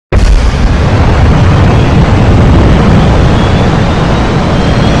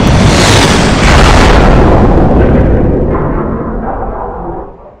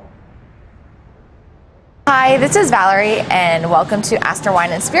Hi, this is Valerie and welcome to Astor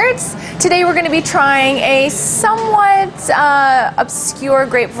Wine and Spirits. Today we're going to be trying a somewhat obscure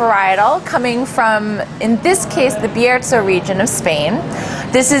grape varietal coming from, in this case, the Bierzo region of Spain.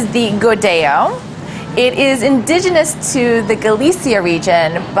 This is the Godello. It is indigenous to the Galicia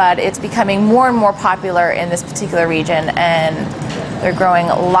region, but it's becoming more and more popular in this particular region, and they're growing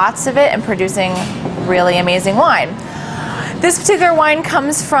lots of it and producing really amazing wine. This particular wine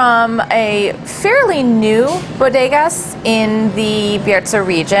comes from a fairly new bodegas in the Bierzo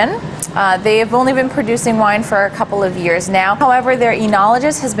region. They have only been producing wine for a couple of years now. However, their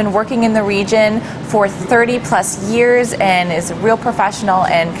enologist has been working in the region for 30 plus years and is a real professional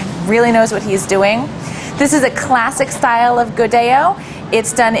and really knows what he's doing. This is a classic style of Godello.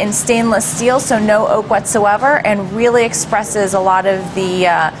 It's done in stainless steel, so no oak whatsoever, and really expresses a lot of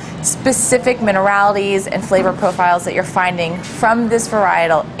the specific mineralities and flavor profiles that you're finding from this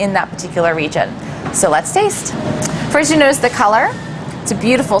varietal in that particular region. So let's taste. First, you notice the color. It's a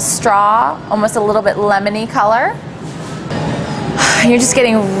beautiful straw, almost a little bit lemony color. You're just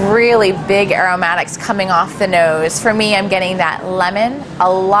getting really big aromatics coming off the nose. For me, I'm getting that lemon,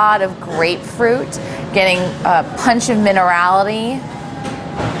 a lot of grapefruit, getting a punch of minerality,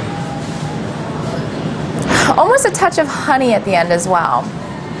 almost a touch of honey at the end as well.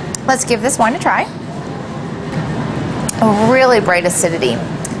 Let's give this wine a try. A really bright acidity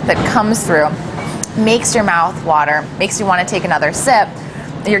that comes through, makes your mouth water, makes you want to take another sip.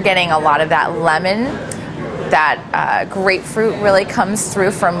 You're getting a lot of that lemon, that grapefruit really comes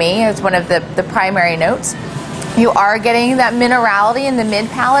through for me. It's one of the primary notes. You are getting that minerality in the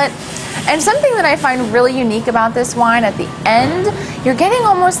mid-palate. And something that I find really unique about this wine, at the end, you're getting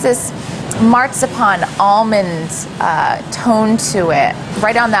almost this marzipan almond tone to it,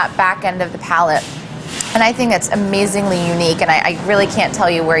 right on that back end of the palate. And I think that's amazingly unique, and I really can't tell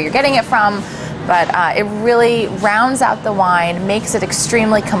you where you're getting it from, but it really rounds out the wine, makes it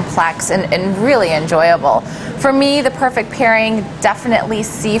extremely complex and really enjoyable. For me, the perfect pairing, definitely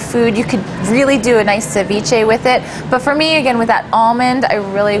seafood. You could really do a nice ceviche with it, but for me, again, with that almond, I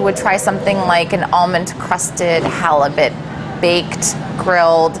really would try something like an almond crusted halibut, baked,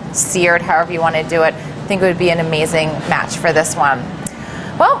 grilled, seared, however you want to do it. I think it would be an amazing match for this one.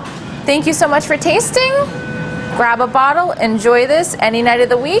 Well, thank you so much for tasting. Grab a bottle, enjoy this any night of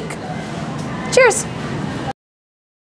the week. Cheers.